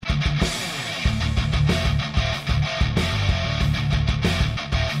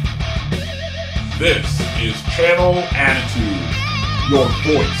This is Channel Attitude. Your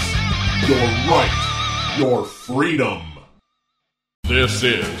voice, your right, your freedom. This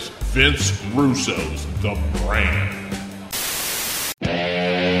is Vince Russo's The Brand.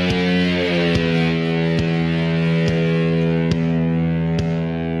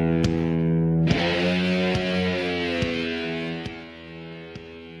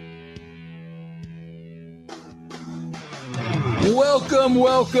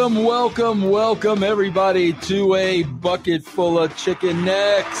 Welcome, everybody, to a bucket full of chicken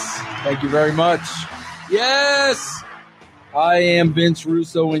necks. Thank you very much. Yes, I am Vince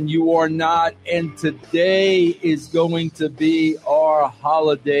Russo, and you are not. And today is going to be our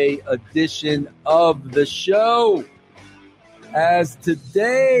holiday edition of the show. As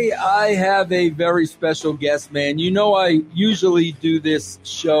today, I have a very special guest, man. You know, I usually do this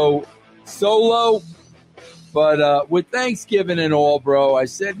show solo. But with Thanksgiving and all, bro, I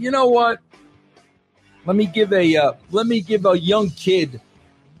said, you know what? Let me give a young kid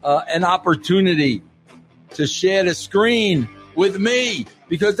an opportunity to share the screen with me,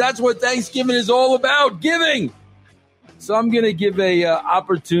 because that's what Thanksgiving is all about, giving. So I'm going to give a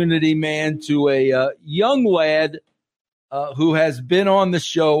opportunity, man, to a young lad who has been on the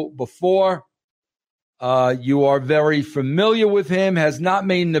show before. You are very familiar with him, has not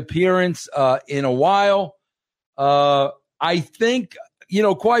made an appearance in a while. I think,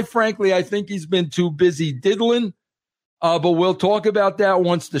 quite frankly, I think he's been too busy diddling, but we'll talk about that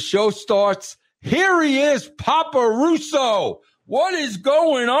once the show starts. Here he is, Papa Russo. What is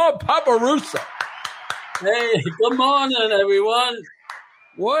going on, Papa Russo? Hey, good morning, everyone.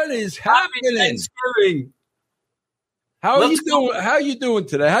 What is happening? Happy Thanksgiving. How are you doing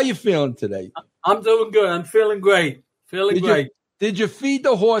today? How are you feeling today? I'm doing good. I'm feeling great. Did you feed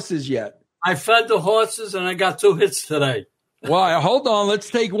the horses yet? I fed the horses, and I got 2 hits today. Well, hold on. Let's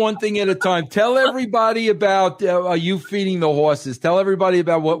take one thing at a time. Tell everybody about you feeding the horses. Tell everybody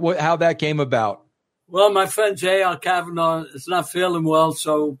about how that came about. Well, my friend J.R. Kavanaugh is not feeling well,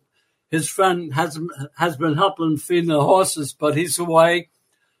 so his friend has been helping feeding the horses, but he's away.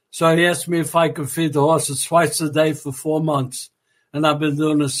 So he asked me if I could feed the horses twice a day for 4 months, and I've been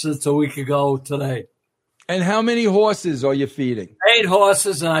doing this since a week ago today. And how many horses are you feeding? 8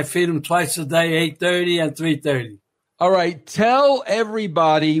 horses, and I feed them twice a day, 8:30 and 3:30. All right. Tell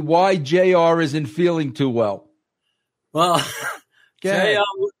everybody why JR isn't feeling too well. Well, JR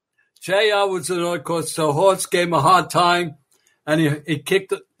was annoyed because the horse gave him a hard time, and he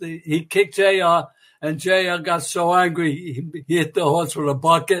kicked JR, and JR got so angry he hit the horse with a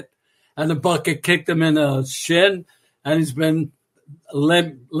bucket, and the bucket kicked him in the shin, and he's been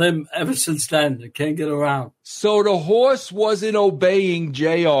limp ever since then. They can't get around. So the horse wasn't obeying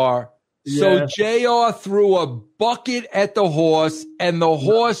JR. So JR threw a bucket at the horse, and the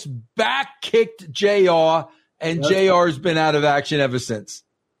horse back kicked JR, and JR has been out of action ever since.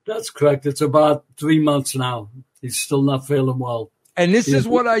 That's correct. It's about 3 months now. He's still not feeling well. And this is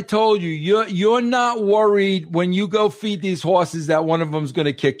what I told you. You're not worried when you go feed these horses that one of them's going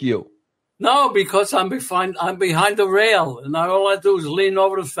to kick you. No, because I'm behind the rail, and all I do is lean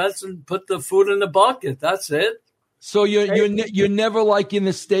over the fence and put the food in the bucket. That's it. So you're never like in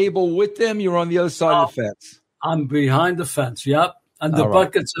the stable with them. You're on the other side of the fence. I'm behind the fence. Yep, and the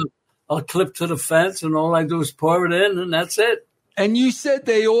buckets are clipped to the fence, and all I do is pour it in, and that's it. And you said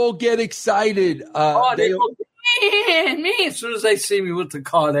they all get excited. They go, me as soon as they see me with the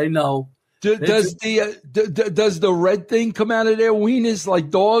car, they know. Does the red thing come out of their wieners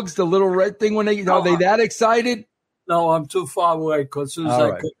like dogs? The little red thing are they that excited? No, I'm too far away because as soon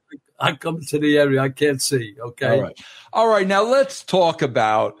as I come to the area, I can't see. Okay. All right. Now let's talk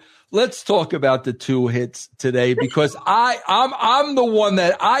about the 2 hits today, because I'm the one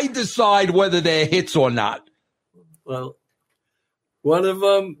that I decide whether they're hits or not. Well, one of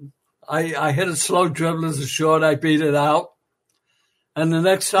them I hit a slow dribble as a short. I beat it out. And the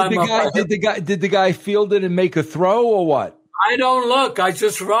next time did the guy field it and make a throw or what? I don't look. I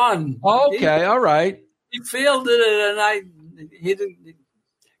just run. Okay, all right. He fielded it, and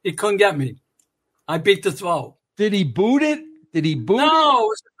he couldn't get me. I beat the throw. Did he boot it?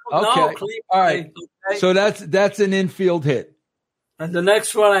 No. Okay. All right. Okay. So that's an infield hit. And the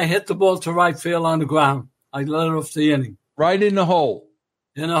next one, I hit the ball to right field on the ground. I let it off the inning. Right in the hole.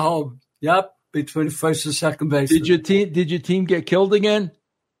 In the hole. Yep. Between first and second base. Did your team get killed again?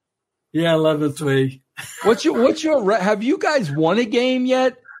 Yeah, 11-3. What's your have you guys won a game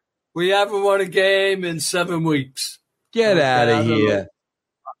yet? We haven't won a game in 7 weeks. Get out of here.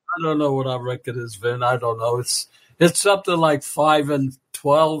 I don't know what our record is, Vin. I don't know. It's something like 5-12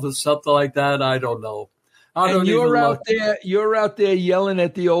 or something like that. I don't know. And you're out there yelling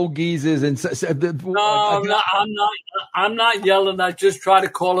at the old geezers and I'm not yelling. I just try to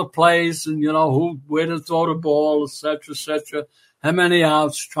call the plays and where to throw the ball, etc. How many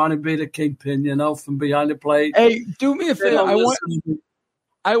outs? Trying to be the kingpin, from behind the plate. Hey, do me a favor.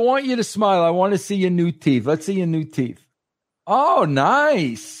 I want you to smile. I want to see your new teeth. Let's see your new teeth. Oh,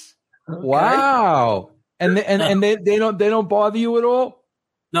 nice! Okay. Wow. And they don't bother you at all?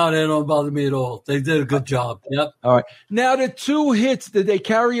 No, they don't bother me at all. They did a good job. Yep. All right. Now, the 2 hits, did they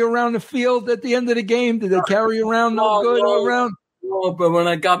carry around the field at the end of the game? Did they carry around around? No, but when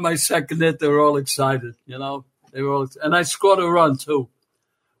I got my second hit, they were all excited. They were all, and I scored a run too.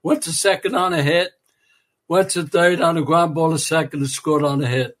 Went to second on a hit. Went to third on a ground ball to second and scored on a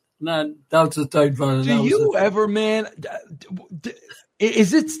hit. And that was the third run. Do you ever, man?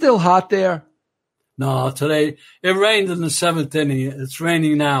 Is it still hot there? No, today it rained in the 7th inning. It's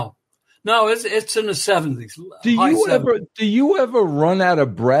raining now. No, it's in the 70s. Do you ever run out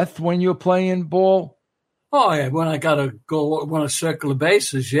of breath when you're playing ball? Oh yeah, when I circle the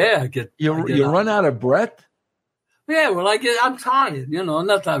bases, yeah, I get. You run out of breath? Yeah, I'm tired. Not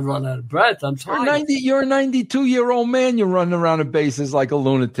that I run out of breath. I'm tired. You're a 92-year-old man. You're running around the bases like a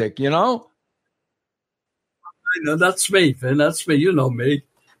lunatic. I know that's me, man. That's me. You know me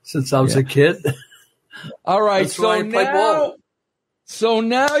since I was a kid. All right, so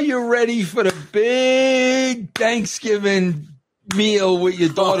now you're ready for the big Thanksgiving meal with your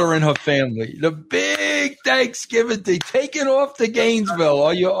daughter and her family. The big Thanksgiving day, taking off to Gainesville.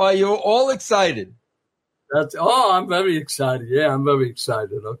 Are you all excited? I'm very excited. Yeah, I'm very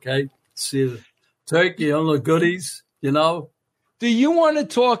excited. Okay, see the turkey, all the goodies. Do you want to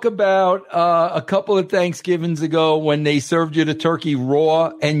talk about a couple of Thanksgivings ago when they served you the turkey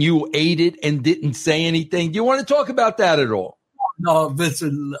raw and you ate it and didn't say anything? Do you want to talk about that at all? No,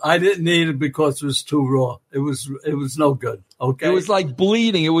 Vincent, I didn't eat it because it was too raw. It was no good. Okay, it was like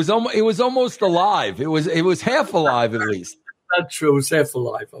bleeding. It was almost alive. It was half alive at least. That's true. It was half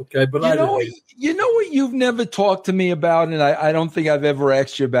alive. Okay, but you know what you've never talked to me about, and I don't think I've ever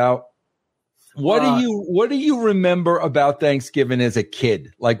asked you about. What do you remember about Thanksgiving as a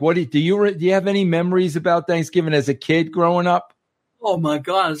kid? Like, do you have any memories about Thanksgiving as a kid growing up? Oh my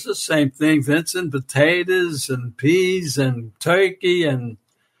God, it's the same thing, Vincent. Potatoes and peas and turkey and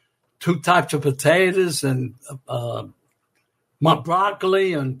 2 types of potatoes and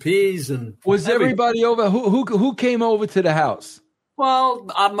broccoli and peas and. Was everybody over? Who came over to the house? Well,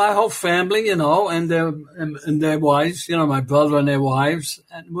 my whole family, and their wives, my brother and their wives,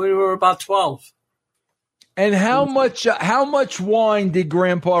 and we were about 12. And how much wine did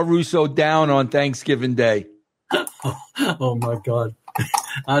Grandpa Russo down on Thanksgiving Day? Oh my God,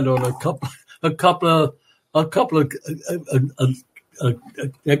 I don't know, a couple of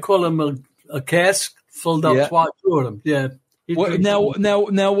they call them a cask filled up, 2 of them, yeah.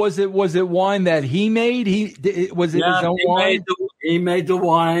 Now was it wine that he made? Was it his own wine? He made the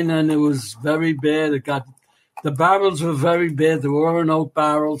wine, and it was very bad. The barrels were very bad. There were no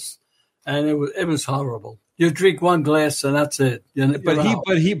barrels, and it was horrible. You drink 1 glass, and that's it.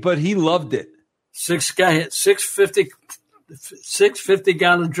 But he loved it. 650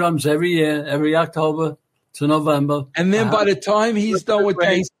 gallon drums every year, every October to November. And then by the time he's done with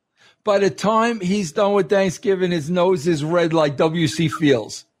Thanksgiving, his nose is red like W.C.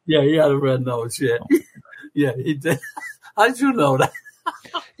 Fields. Yeah, he had a red nose. Yeah, yeah, he did. How did you know that?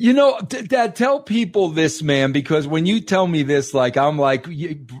 Dad, tell people this, man, because when you tell me this, I'm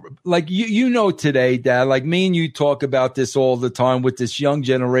today, Dad, like me and you talk about this all the time with this young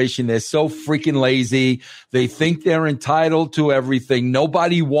generation. They're so freaking lazy. They think they're entitled to everything.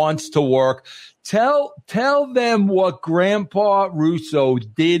 Nobody wants to work. Tell them what Grandpa Russo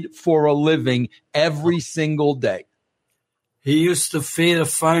did for a living every single day. He used to feed a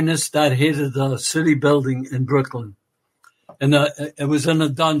furnace that heated the city building in Brooklyn. And it was in a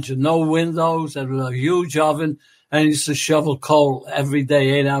dungeon, no windows. It was a huge oven. And he used to shovel coal every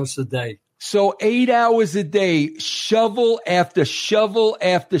day, 8 hours a day. So 8 hours a day, shovel after shovel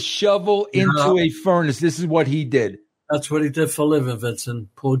after shovel into a furnace. This is what he did. That's what he did for a living,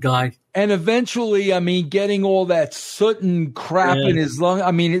 Vincent. Poor guy. And eventually, getting all that soot and crap in his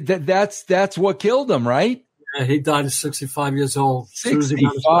lung. That's what killed him, right? Yeah, he died at 65 years old.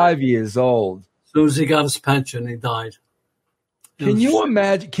 65 years old. As soon as he got his pension, he died. Can you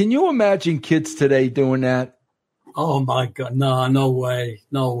imagine kids today doing that? Oh my God. No way.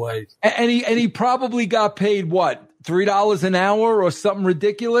 No way. And he probably got paid what? $3 an hour or something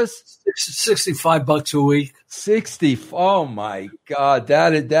ridiculous? $65 a week. 60. Oh my God.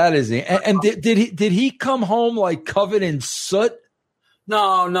 That is and did he come home like covered in soot?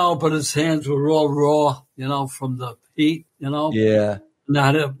 No, but his hands were all raw, from the heat, Yeah. And I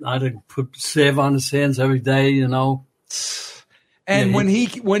had to put salve on his hands every day, And when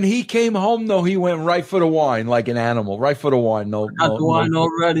he came home, though, he went right for the wine like an animal, right for the wine. I had the wine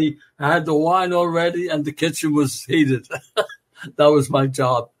already. I had the wine already, and the kitchen was heated. That was my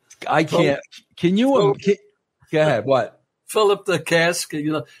job. I can't. Can you? Go ahead. What? Fill up the cask.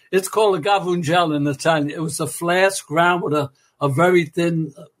 It's called a gavungel in Italian. It was a flask round with a very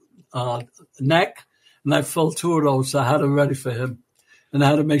thin neck, and I filled 2 of those. I had them ready for him, and I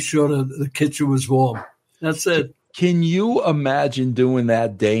had to make sure that the kitchen was warm. That's it. Can you imagine doing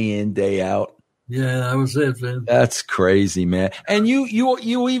that day in, day out? Yeah, that was it, man. That's crazy, man. And you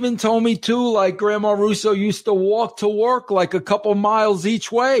even told me too, like Grandma Russo used to walk to work like a couple miles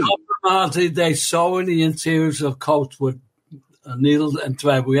each way. A couple miles a day, sewing the interiors of coats with needles and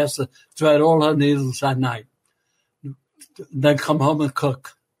thread. We have to thread all her needles at night. Then come home and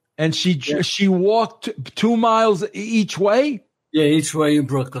cook. And she walked 2 miles each way. Yeah, each way in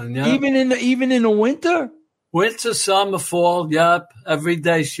Brooklyn. Yeah, even in the winter. Winter, summer, fall. Yep, every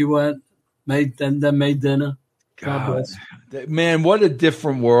day she went. Made dinner. God, man, what a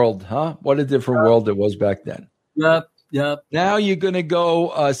different world, huh? What a different world it was back then. Yep. Now you're gonna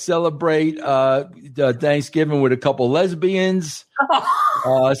go celebrate Thanksgiving with a couple lesbians,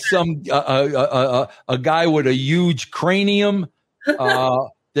 a guy with a huge cranium.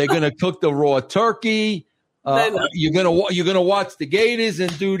 They're gonna cook the raw turkey. You're gonna watch the Gators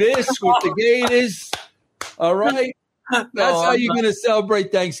and do this with the Gators. All right. That's how you're going to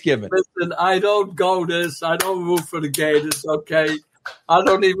celebrate Thanksgiving. Listen, I don't go this. I don't root for the Gators, okay? I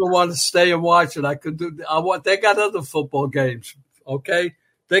don't even want to stay and watch it. They got other football games, okay?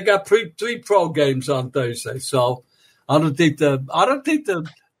 They got 3 pro games on Thursday, so I don't think they're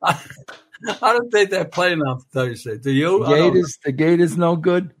playing on Thursday. Do you? The Gators no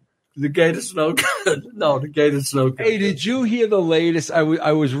good? The Gators no good. No, the Gators no good. Hey, did you hear the latest? I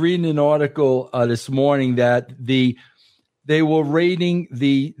was reading an article this morning that they were rating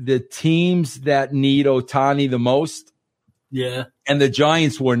the teams that need Ohtani the most. Yeah. And the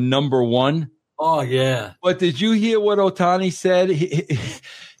Giants were number 1. Oh, yeah. But did you hear what Ohtani said?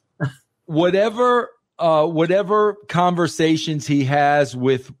 Whatever conversations he has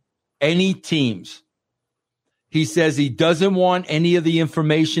with any teams, he says he doesn't want any of the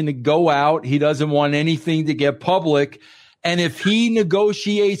information to go out. He doesn't want anything to get public. And if he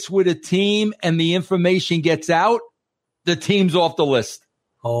negotiates with a team and the information gets out, the team's off the list.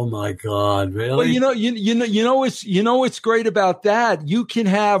 Oh my God! Really? Well, what's great about that? You can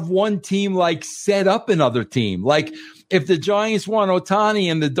have one team like set up another team. Like if the Giants want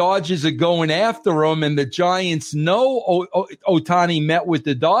Ohtani and the Dodgers are going after him, and the Giants know Ohtani met with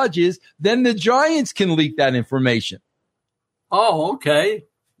the Dodgers, then the Giants can leak that information. Oh, okay.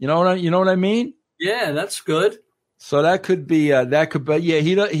 You know what I mean? Yeah, that's good. So that could be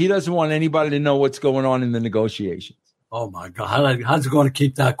he doesn't want anybody to know what's going on in the negotiations. Oh my God! How's it going to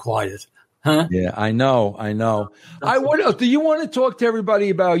keep that quiet? Huh? Yeah, I know. Do you want to talk to everybody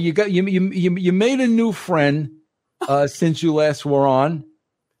about you made a new friend since you last were on?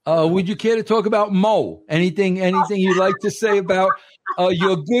 Would you care to talk about Mo? Anything you'd like to say about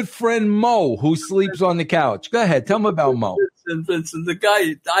your good friend Mo, who sleeps on the couch? Go ahead, tell me about Mo. Listen, the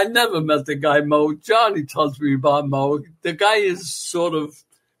guy, I never met the guy Mo. Johnny tells me about Mo. The guy is sort of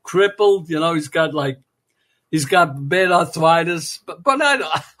crippled. He's got bad arthritis, but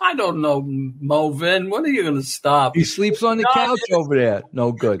I don't know, Mo Vin. When are you going to stop? He sleeps on the couch over there.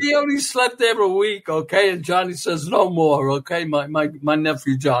 No good. He only slept there a week, okay? And Johnny says no more, okay? My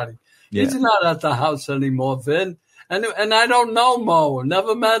nephew Johnny. Yeah. He's not at the house anymore, Vin. And I don't know Mo.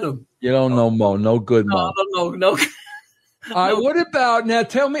 Never met him. You don't know Mo. No good Mo. I don't know. No. All right, what about now?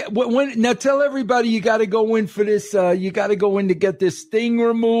 Tell me tell everybody you got to go in for this. You got to go in to get this thing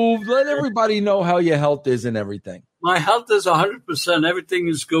removed. Let everybody know how your health is and everything. My health is 100%. Everything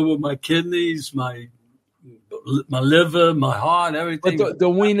is good with my kidneys, my liver, my heart, everything. But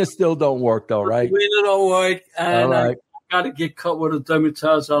the wiener still don't work though, right? The wiener don't work, and right. I got to get cut with a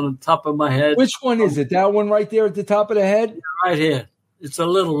dermatologist on the top of my head. Which one is it? That one right there at the top of the head? Right here. It's a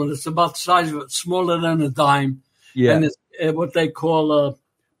little one. It's about the size of it, smaller than a dime. Yeah. And it's what they call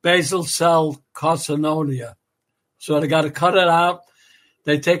basal cell carcinoma. So they got to cut it out.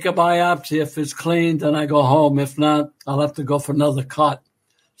 They take a biopsy. If it's clean, then I go home. If not, I'll have to go for another cut.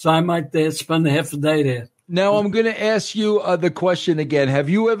 So I might spend a half a day there. Now, I'm going to ask you the question again. Have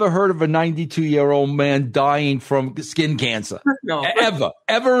you ever heard of a 92-year-old man dying from skin cancer? No.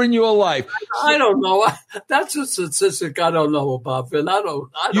 Ever in your life? I don't know. That's a statistic I don't know about, Vin. I don't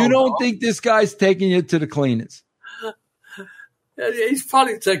You don't think this guy's taking you to the cleaners? He's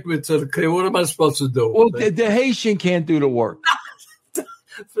probably taking me to the clean. What am I supposed to do? Well, the Haitian can't do the work.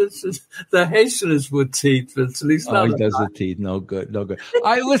 Vincent, the Haitian is with teeth, Vincent. He's not. He does with teeth. No good.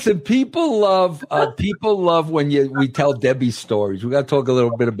 Listen. People love when we tell Debbie's stories. We got to talk a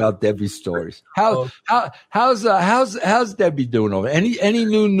little bit about Debbie's stories. How's Debbie doing over? Any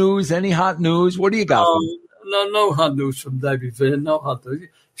new news? Any hot news? What do you got? No hot news from Debbie, Vin. No hot news.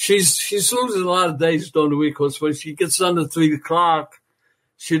 She's losing a lot of days during the week because when she gets under 3 o'clock,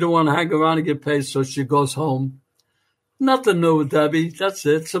 she don't want to hang around and get paid, so she goes home. Nothing new with Debbie. That's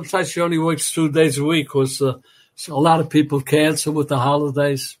it. Sometimes she only works 2 days a week because a lot of people cancel with the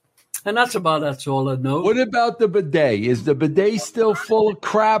holidays. And that's all I know. What about the bidet? Is the bidet still full of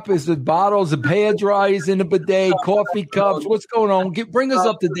crap? Is the bottles of hair dryers in the bidet, coffee cups? What's going on? Bring us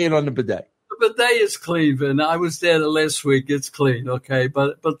up to date on the bidet. The bidet is clean, and I was there last week. It's clean, okay?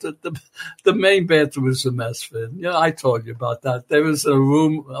 But the main bathroom is a mess, Vin. Yeah, I told you about that. There was a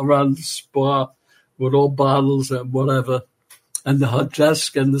room around the spa with all bottles and whatever. And her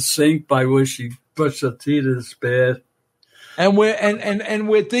desk and the sink by where she brushed her teeth is bad. And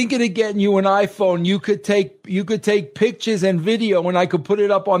we're thinking of getting you an iPhone. You could take pictures and video, and I could put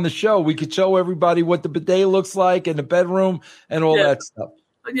it up on the show. We could show everybody what the bidet looks like in the bedroom and all that stuff.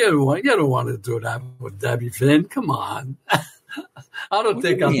 You don't want to do that with Debbie, Finn. Come on. I don't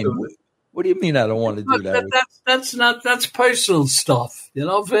think I'm doing it. What do you mean I don't want to do that? That's personal stuff. You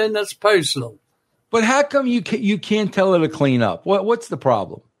know, Finn, that's personal. But how come you can't tell her to clean up? What's the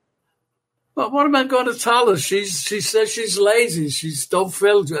problem? Well, what am I going to tell her? She says she's lazy. She's don't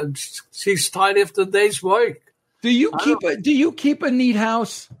feel. She's tired after the day's work. Do you keep a neat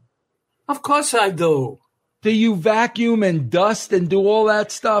house? Of course I do. Do you vacuum and dust and do all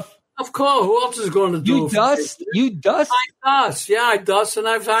that stuff? Of course. Who else is going to do it? You dust? I dust. Yeah, I dust and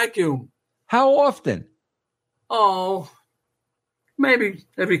I vacuum. How often? Oh, maybe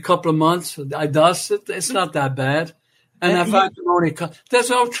every couple of months. I dust it. It's not that bad. And I vacuum only.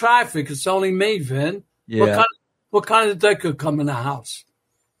 There's no traffic. It's only me, Vin. Yeah. What kind of day could come in the house?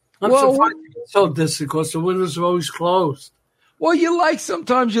 I'm surprised it's so distant because the windows are always closed. Well,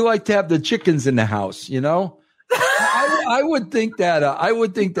 sometimes you like to have the chickens in the house, you know? I would think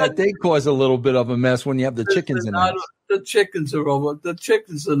that they cause a little bit of a mess when you have the chickens in the house. The chickens are over. The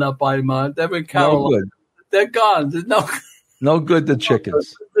chickens are not by mine. They're in Carolina. No good. They're gone. There's no good, the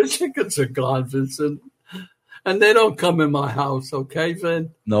chickens. The chickens are gone, Vincent. And they don't come in my house, okay, Vin?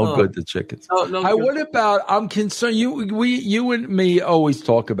 No good, the chickens. What about, I'm concerned, you and me always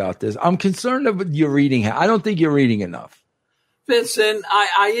talk about this. I'm concerned about your eating. I don't think you're eating enough. Vincent,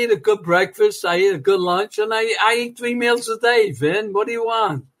 I eat a good breakfast, I eat a good lunch, and I eat 3 meals a day, Vin. What do you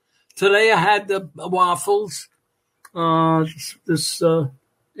want? Today I had the waffles. This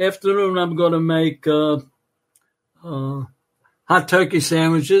afternoon I'm going to make hot turkey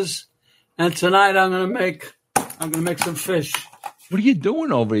sandwiches. And tonight I'm going to make some fish. What are you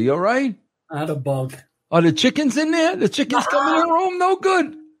doing over here? You all right? I had a bug. Are the chickens in there? The chickens coming in the room? No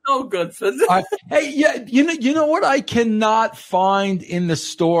good. No good. Hey, yeah, you know what I cannot find in the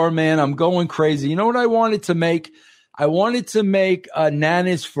store, man? I'm going crazy. You know what I wanted to make? I wanted to make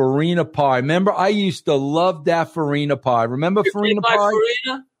Nana's farina pie. Remember, I used to love that farina pie. Remember farina pie?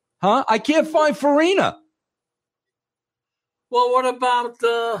 Farina? Huh? I can't find farina. Well, what about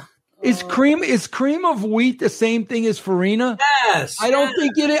Is cream of wheat the same thing as farina? Yes. I don't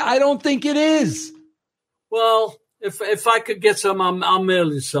think it is. Well, if I could get some, I'll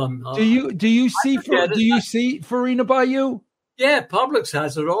mail you some. Do you see farina by you? Yeah, Publix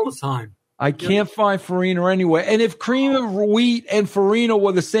has it all the time. I can't find farina anywhere. And if cream of wheat and farina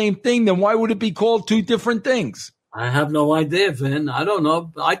were the same thing, then why would it be called 2 different things? I have no idea, Vin. I don't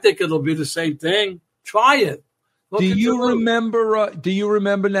know. I think it'll be the same thing. Try it. Do you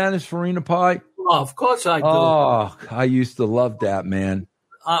remember Nana's farina pie? Oh, of course I do. Oh, I used to love that, man.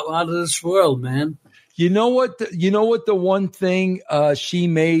 Out of this world, man. You know what? The one thing she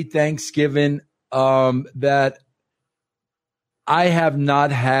made Thanksgiving that I have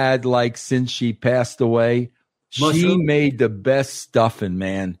not had since she passed away. Mushroom? She made the best stuffing,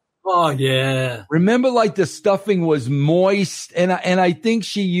 man. Oh yeah. Remember, the stuffing was moist, and I think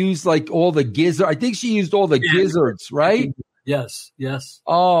she used all the gizzard. I think she used all the gizzards, right? Yes.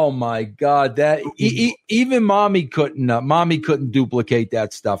 Oh my God, that even mommy couldn't duplicate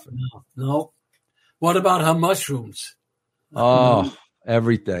that stuffing. No. What about her mushrooms? Oh,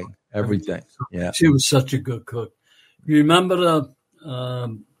 everything. Yeah, she was such a good cook. You remember the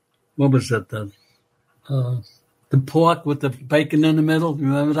what was that? The pork with the bacon in the middle. You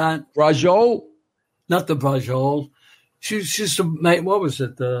remember that? Braciole? Not the braciole. She used to make, what was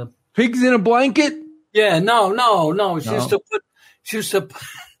it? Pigs in a blanket? Yeah, no. She used to She used to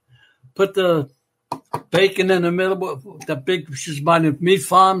put the bacon in the middle. The big, she was buying the meat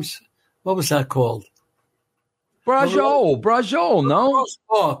farms. What was that called? Braciole, no?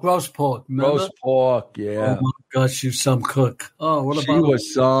 Roast pork. Remember? Roast pork, yeah. Oh my God, she was some cook. Oh, what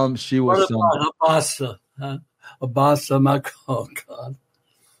about She was some. Abasa, huh? Abasa, my oh God,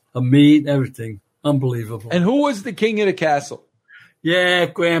 a meat, everything, unbelievable. And who was the king of the castle? Yeah,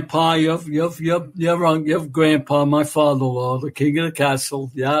 Grandpa, you're wrong. You're Grandpa, my father-in-law, the king of the castle.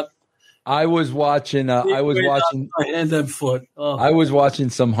 Yep. I was watching. Hand and foot. Oh. I was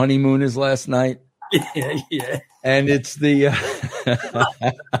watching some Honeymooners last night. Yeah. And it's the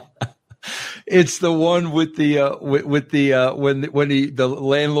it's the one with the when the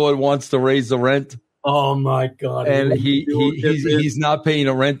landlord wants to raise the rent. Oh my God! And he's not paying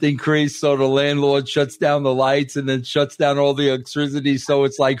a rent increase, so the landlord shuts down the lights and then shuts down all the electricity, so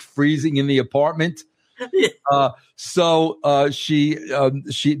it's like freezing in the apartment. Yeah. She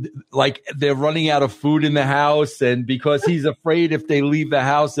like they're running out of food in the house, and because he's afraid if they leave the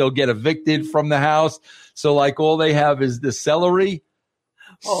house, they'll get evicted from the house. So like all they have is the celery.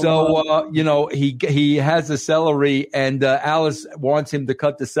 He has the celery, and Alice wants him to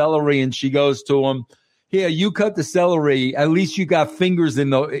cut the celery, and she goes to him, "Here, you cut the celery. At least you got fingers in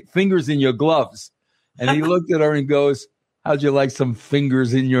your gloves." And he looked at her and goes, "How'd you like some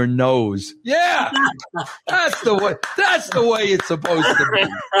fingers in your nose?" Yeah, that's the way. That's the way it's supposed to be.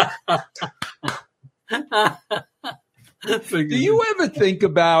 Do you ever think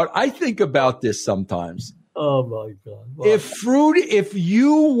about? I think about this sometimes. Oh my God! Wow. If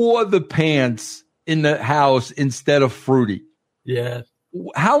you wore the pants in the house instead of Fruity, yeah,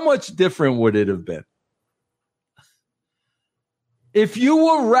 how much different would it have been? If you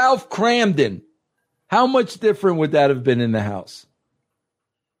were Ralph Cramden, how much different would that have been in the house?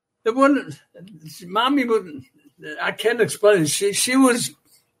 It wouldn't. Mommy wouldn't. I can't explain it. She was,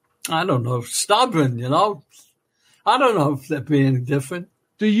 I don't know, stubborn. You know, I don't know if that'd be any different.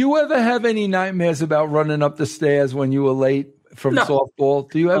 Do you ever have any nightmares about running up the stairs when you were late from softball?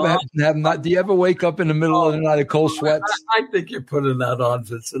 Do you ever do you ever wake up in the middle of the night of cold sweats? I think you're putting that on,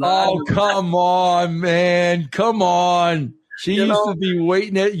 Vincent. Oh, come on, man. Come on. She used to be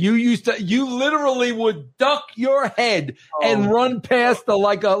waiting at you. You literally would duck your head and run past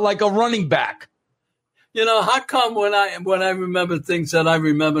like a running back. You know, how come when I remember things that I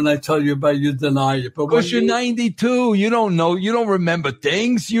remember and I tell you about, you deny it? But because you're 92, you don't know. You don't remember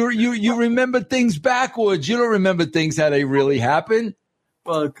things. You remember things backwards. You don't remember things how they really happen.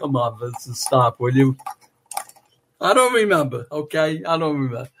 Well, come on, Vincent, stop, will you? I don't remember. Okay, I don't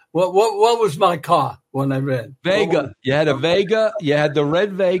remember. What was my car when I ran? Vega. You had a Vega. You had the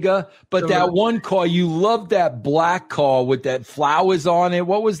red Vega. But that one car, you loved that black car with that flowers on it.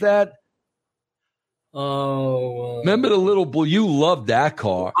 What was that? Oh, remember the little blue? You loved that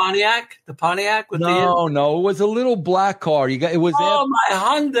car. The Pontiac with no, it was a little black car. My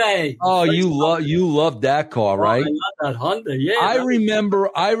Hyundai. Oh, you loved that car, right? I love that Hyundai. Yeah, I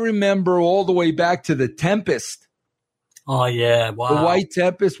remember all the way back to the Tempest. Oh yeah, wow. The white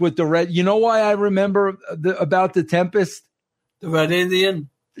Tempest with the red. You know why I remember about the Tempest? The Red Indian.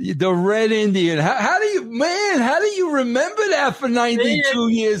 The Red Indian. How do you remember that for 92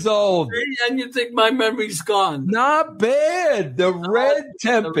 years old? And you think my memory's gone? Not bad. The Red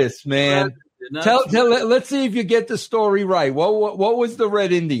Tempest, man. Let's see if you get the story right. What was the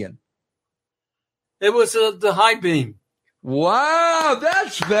Red Indian? It was the high beam. Wow,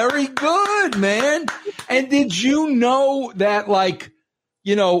 that's very good, man. And did you know that,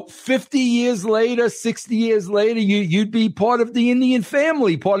 50 years later, 60 years later, you'd be part of the Indian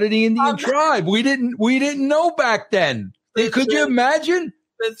family, part of the Indian tribe. We didn't know back then. Could you imagine?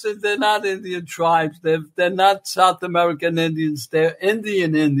 They're not Indian tribes. They're not South American Indians. They're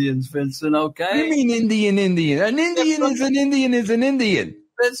Indian Indians, Vincent, okay? What do you mean Indian? An Indian is an Indian is an Indian.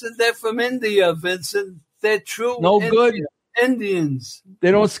 Vincent, they're from India, Vincent. They're true good. Indians.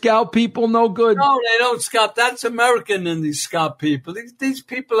 They don't scalp people, no good. No, they don't scalp. That's American Indian scalp people. These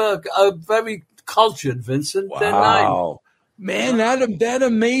people are very cultured, Vincent. Wow. They're nice. Man, that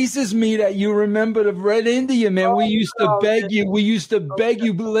amazes me that you remember the Red Indian, man. We used to beg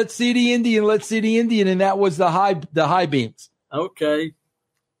you, let's see the Indian, and that was the high beams. Okay.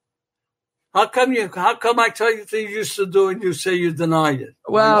 How come I tell you things you used to do and you say you deny it?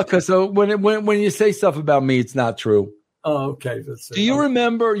 Well, because when you say stuff about me, it's not true. Oh, okay. Do you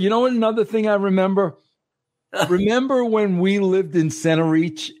remember, another thing I remember? Remember when we lived in Center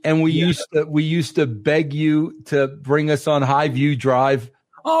Reach and we used to beg you to bring us on Highview Drive?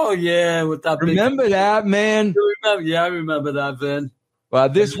 Oh yeah, with that. Remember that, man? Yeah, I remember that, Vin. Well,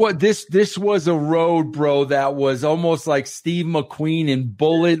 this was a road, bro, that was almost like Steve McQueen in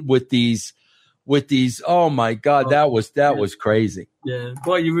Bullet with these. Oh my God, that was crazy. Yeah,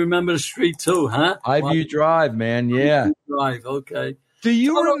 boy, you remember the street too, huh? Highview Drive, man. Yeah, Drive. Okay. Do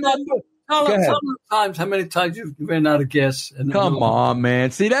you remember? Tell them how many times you ran out of gas. Come on,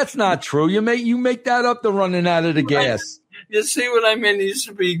 man. See, that's not true. You make that up, the running out of the gas. You see what I mean?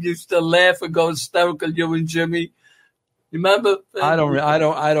 Used to laugh and go hysterical. You and Jimmy. You remember? I don't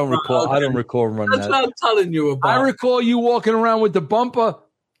recall. Okay. I don't recall running. That's what I'm telling you about. I recall you walking around with the bumper.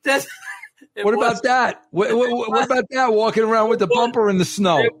 What about that? What about that? Walking around with the bumper in the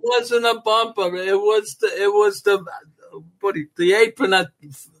snow. It wasn't a bumper. It was the apron that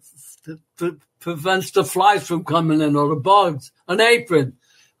prevents the flies from coming in or the bugs. An apron,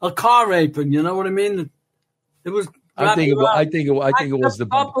 a car apron. You know what I mean? It was. I think it was the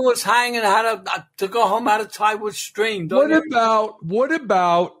bumper was hanging. Had to go home. Had to tie with string. What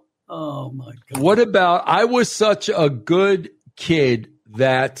about? Oh my God! What about? I was such a good kid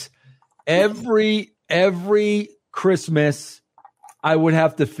that every Christmas I would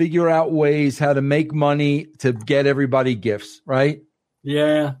have to figure out ways how to make money to get everybody gifts. Right?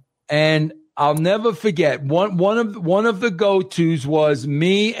 Yeah. And I'll never forget one of the go-tos was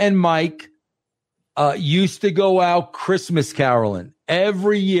me and Mike. Used to go out Christmas caroling.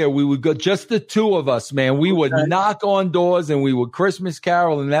 Every year we would go, just the two of us, man. We would knock on doors and we would Christmas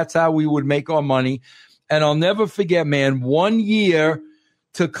carol, and that's how we would make our money. And I'll never forget, man, one year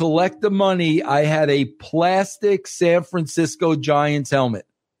to collect the money, I had a plastic San Francisco Giants helmet.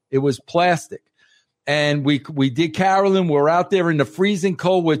 It was plastic. And we did caroling. We're out there in the freezing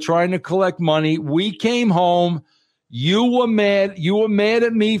cold. We're trying to collect money. We came home. You were mad. You were mad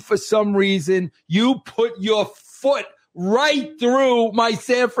at me for some reason. You put your foot right through my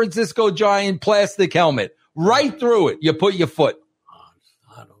San Francisco Giant plastic helmet. Right through it. You put your foot.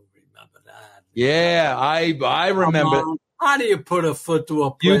 I don't remember that. Yeah, I remember. How do you put a foot through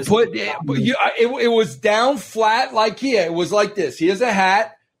a plastic helmet? It was down flat like here. It was like this. Here's a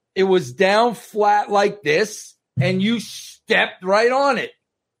hat. It was down flat like this, and you stepped right on it.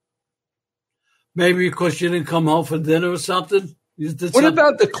 Maybe because you didn't come home for dinner or something. What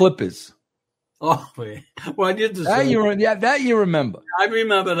about the Clippers? Oh, well, you just that you remember. I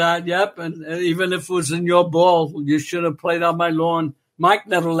remember that. Yep, and even if it was in your ball, you should have played on my lawn. Mike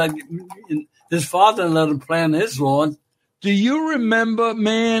never let his father let him play on his lawn. Do you remember,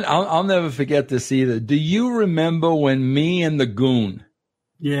 man? I'll never forget this either. Do you remember when me and the Goon?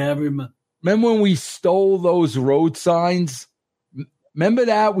 Yeah, I remember. Remember when we stole those road signs? Remember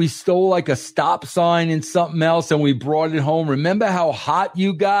that? We stole like a stop sign and something else and we brought it home. Remember how hot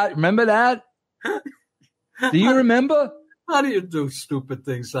you got? Remember that? Do you remember? How do you do stupid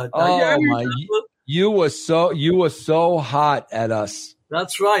things like that? Oh, you were so hot at us.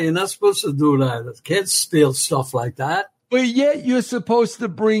 That's right. You're not supposed to do that. Kids steal stuff like that. But yet you're supposed to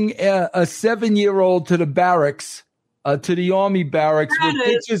bring a 7-year-old to the barracks, to the army barracks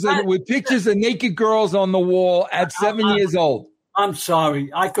with pictures of naked girls on the wall at 7 years old. I'm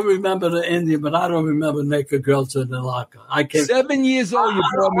sorry. I can remember the Indian, but I don't remember naked girls in the locker. 7 years old, you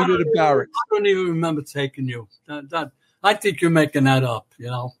brought me to the barracks. I don't even remember taking you. I think you're making that up, you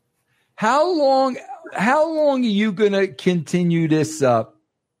know. How long are you going to continue this up?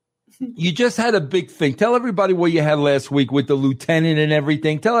 You just had a big thing. Tell everybody what you had last week with the lieutenant and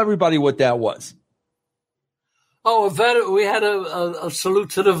everything. Tell everybody what that was. Oh, we had a salute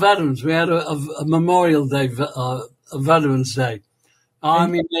to the veterans. We had a Memorial Day, a Veterans Day.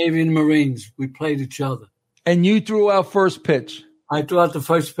 Army, Navy, and Marines. We played each other. And you threw out first pitch. I threw out the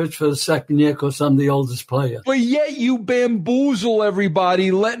first pitch for the second year because I'm the oldest player. But yet you bamboozle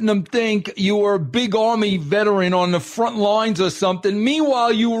everybody, letting them think you were a big Army veteran on the front lines or something.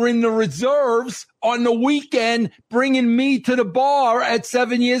 Meanwhile, you were in the reserves on the weekend bringing me to the bar at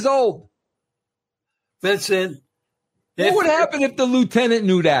 7 years old. Vincent. What would happen if the lieutenant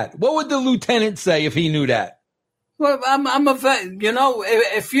knew that? What would the lieutenant say if he knew that? Well, I'm a vet. You know,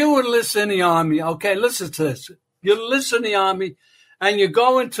 if you enlist in the Army, okay, listen to this. You enlist in the Army and you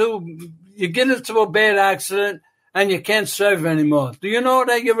get into a bad accident and you can't serve anymore. Do you know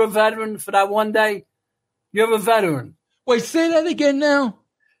that you're a veteran for that one day? You're a veteran. Wait, say that again now.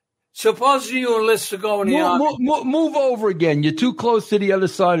 Suppose you enlist to go in the Army. Move over again. You're too close to the other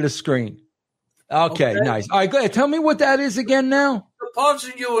side of the screen. Okay, nice. All right, go ahead. Tell me what that is again now. Suppose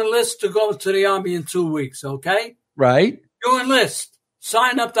you enlist to go to the Army in 2 weeks, okay? Right. You enlist.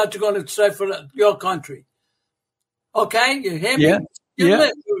 Sign up that you're going to serve for your country. Okay? You hear me? Yeah.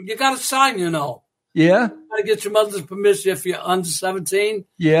 You got to sign, you know. Yeah. You got to get your mother's permission if you're under 17.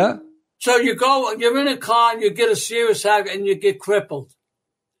 Yeah. So you're in a car and you get a serious accident and you get crippled.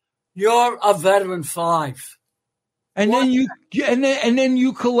 You're a veteran 5. And What? then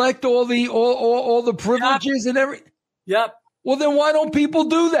you collect all the privileges and everything. Yep. Well, then why don't people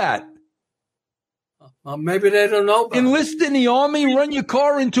do that? Maybe they don't know. Enlist in the Army, run your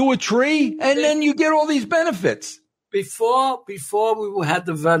car into a tree, and then you get all these benefits. Before we had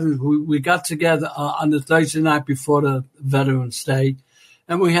the veterans, we got together on the Thursday night before the Veterans Day,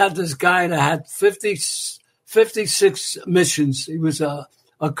 and we had this guy that had 56 missions. He was a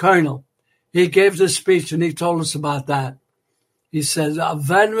colonel. He gave this speech, and he told us about that. He says, a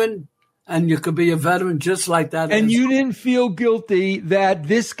veteran, and you could be a veteran just like that. And you didn't feel guilty that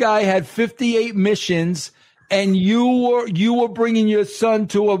this guy had 58 missions, and you were bringing your son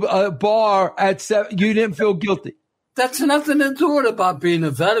to a bar at 7. You didn't feel guilty. That's nothing to do with about being a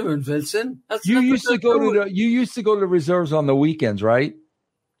veteran, Vincent. You used to go to the reserves on the weekends, right?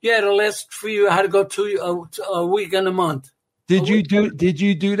 Yeah, the last 3 years I had to go a weekend a month. Did you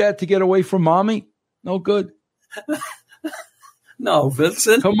do that to get away from mommy? No good. No,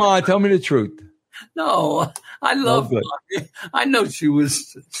 Vincent. Come on, tell me the truth. No, I love mommy. I know she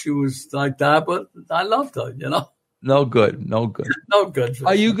was like that, but I loved her, you know. No good. No good. Vincent.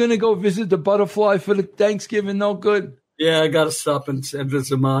 Are you going to go visit the butterfly for the Thanksgiving? No good. Yeah, I got to stop and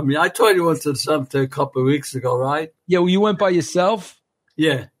visit mommy. I told you went to something a couple of weeks ago, right? Yeah, well, you went by yourself?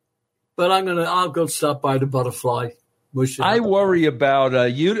 Yeah, but I'll go stop by the butterfly. I worry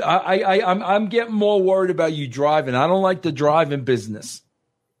about you. I'm getting more worried about you driving. I don't like the driving business.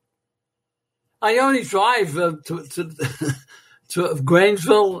 I only drive to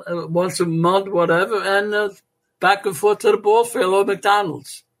Grangeville once a month, whatever, and back and forth to the ball field or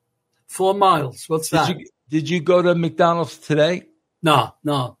McDonald's. 4 miles. What's that? Did you go to McDonald's today? No.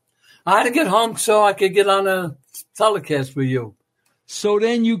 I had to get home so I could get on a telecast with you. So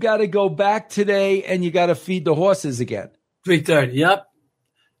then you got to go back today and you got to feed the horses again. 3:30, yep.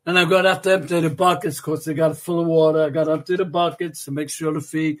 And I've got to have to empty the buckets because they got full of water. I got to empty the buckets to make sure to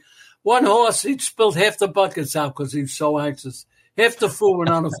feed. One horse, he spilled half the buckets out because he was so anxious. Half the food went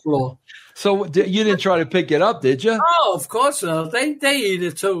on the floor. So you didn't try to pick it up, did you? Oh, of course not. They eat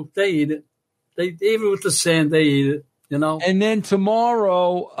it too. They eat it. Even with the sand, they eat it. You know. And then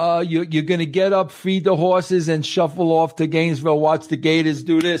tomorrow, you're going to get up, feed the horses, and shuffle off to Gainesville. Watch the Gators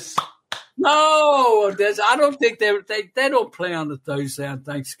do this. No, I don't think they don't play on the Thursday on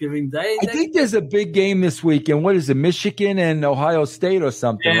Thanksgiving Day. I think there's a big game this weekend. What is it, Michigan and Ohio State or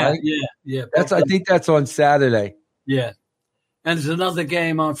something? Yeah, right? yeah. I think that's on Saturday. Yeah, and there's another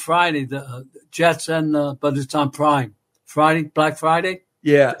game on Friday. The Jets but it's on Prime. Black Friday.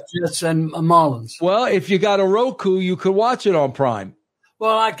 Yeah. Jets and Marlins. Well, if you got a Roku, you could watch it on Prime.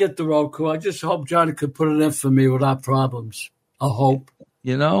 Well, I get the Roku. I just hope Johnny could put it in for me without problems. I hope.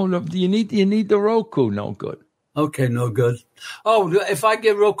 You know, you need the Roku. No good. Okay, no good. Oh, if I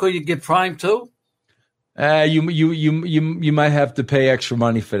get Roku, you get Prime too? You might have to pay extra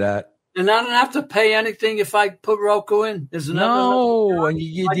money for that. And I don't have to pay anything if I put Roku in? No, and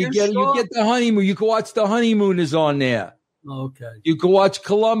you get the honeymoon. You can watch The Honeymooners on there. Okay. You can watch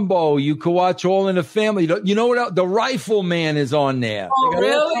Columbo. You can watch All in the Family. You know what? The Rifleman is on there. Oh,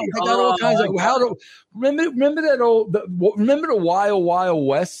 really? They got all kinds of. Remember that old? Remember the Wild Wild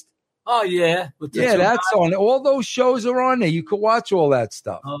West? Oh yeah. That's on. All those shows are on there. You can watch all that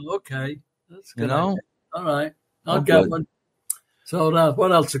stuff. Oh, okay. That's good. You know. All right. I'll get one. So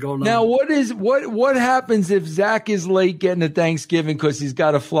what else is going on? Now, what happens if Zach is late getting to Thanksgiving because he's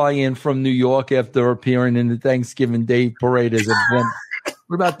got to fly in from New York after appearing in the Thanksgiving Day Parade as a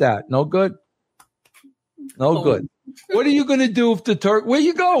What about that? No good? No good. What are you going to do if the Turk? Where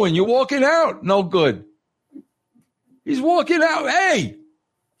you going? You're walking out. No good. He's walking out. Hey!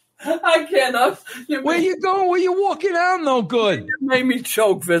 I can't. Where you going? Where you walking out? No good. You made me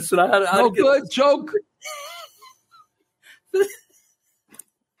choke, Vincent. No good. Choke.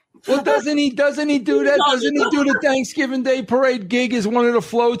 Well, doesn't he do that? Doesn't he do the Thanksgiving Day Parade gig as one of the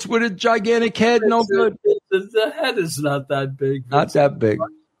floats with a gigantic head? No good. The head is not that big. Vincent. Not that big.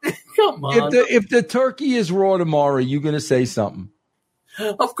 Come on. If the turkey is raw tomorrow, you're going to say something.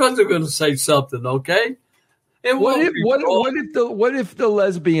 Of course I'm going to say something, okay? What if the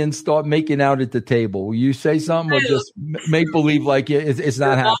lesbians start making out at the table? Will you say something or just make believe like it's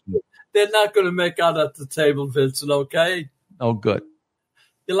not happening? They're not going to make out at the table, Vincent, okay? Oh, good.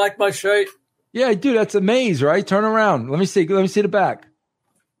 You like my shirt? Yeah, I do. That's a maze, right? Turn around. Let me see the back.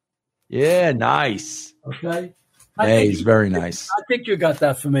 Yeah, nice. Okay. Maze, very nice. I think you got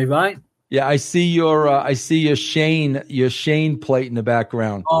that for me, right? Yeah, I see your Shane plate in the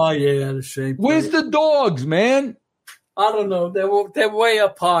background. Oh yeah, the Shane plate. Where's the dogs, man? I don't know. They're way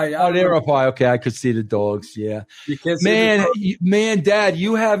up high. Oh, they're up high. Okay, I could see the dogs. Yeah, You can't see man, the man, Dad,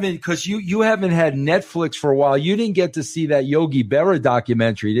 you haven't because you haven't had Netflix for a while. You didn't get to see that Yogi Berra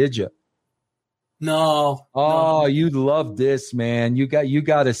documentary, did you? No. Oh, you'd love this, man. You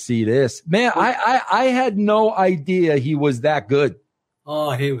got to see this, man. I had no idea he was that good.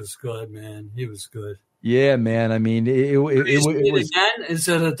 Oh, he was good, man. He was good. Yeah, man. I mean, it was again. Is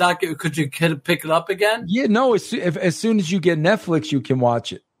it a docu? Could you pick it up again? Yeah, no. As soon as you get Netflix, you can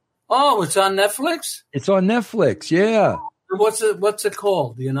watch it. Oh, it's on Netflix. It's on Netflix. Yeah. What's it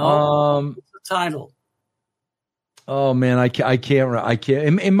called? You know, what's the title? Oh man, I can't.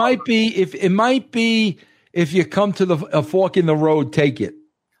 It might be if you come to a fork in the road, take it.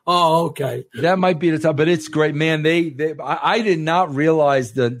 Oh, okay. That might be the time, but it's great, man. I did not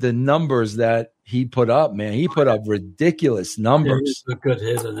realize the numbers that he put up, man. He put up ridiculous numbers. Yeah, he's a good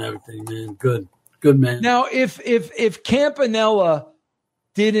hit and everything, man. Good man. Now, if Campanella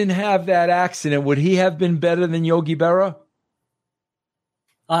didn't have that accident, would he have been better than Yogi Berra?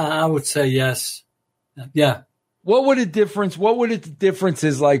 I would say yes. Yeah. What would the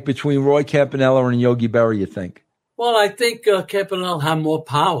differences like between Roy Campanella and Yogi Berra, you think? Well, I think Campanella had more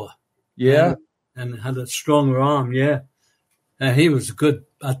power. Yeah. And had a stronger arm, yeah. And he was good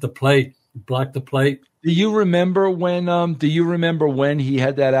at the plate, blocked the plate. Do you remember when he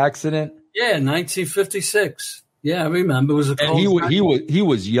had that accident? Yeah, 1956. Yeah, I remember. It was a cold he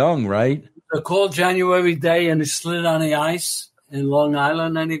was young, right? A cold January day, and he slid on the ice in Long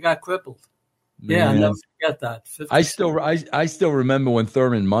Island, and he got crippled. Man. Yeah, I'll never forget that. 56. I still remember when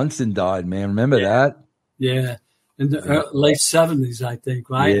Thurman Munson died, man. Remember that? Yeah. In the late 70s, I think,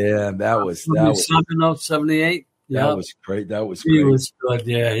 right? Yeah, that was 78. Yeah. That was great. He was good.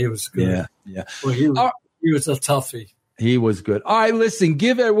 Yeah, he was good. Yeah. Well, he was a toughie. He was good. All right, listen,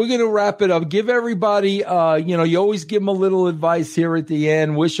 we're going to wrap it up. Give everybody, you always give them a little advice here at the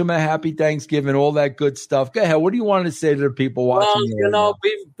end. Wish them a happy Thanksgiving, all that good stuff. Go ahead. What do you want to say to the people watching? Well,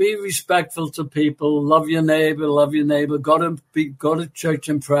 be respectful to people. Love your neighbor. Go to church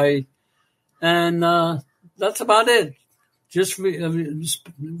and pray. And that's about it. Just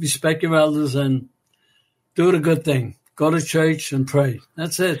respect your elders and do the good thing. Go to church and pray.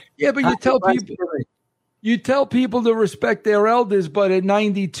 That's it. Yeah, but you tell people to respect their elders, but at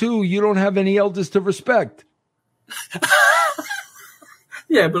 92, you don't have any elders to respect.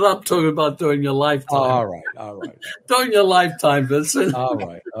 Yeah, but I'm talking about during your lifetime. All right. During your lifetime, Vincent. All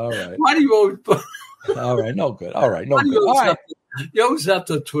right. Why do you always All right, no good. All right, no good. All right. You always have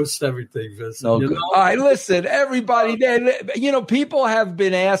to twist everything, Vincent. No good. All right, listen, everybody. People have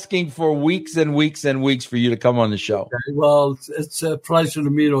been asking for weeks and weeks and weeks for you to come on the show. Okay, well, it's a pleasure to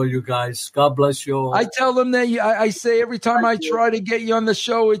meet all you guys. God bless you all. I tell them that I say every time I try to get you on the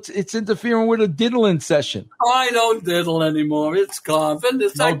show, it's interfering with a diddling session. Oh, I don't diddle anymore. It's gone.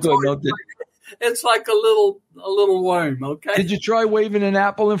 It's no diddle. It's like a little worm. Okay. Did you try waving an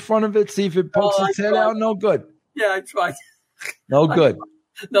apple in front of it? See if it pokes its head out. No good. Yeah, I tried. No good.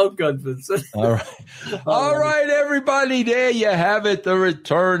 No good, Vincent. All right. All right, everybody. There you have it. The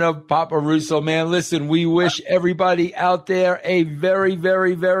return of Papa Russo, man. Listen, we wish everybody out there a very,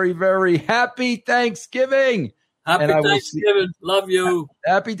 very, very, very happy Thanksgiving. Happy Thanksgiving. Love you.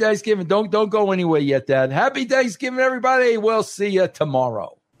 Happy Thanksgiving. Don't go anywhere yet, Dad. Happy Thanksgiving, everybody. We'll see you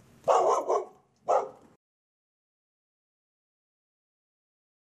tomorrow.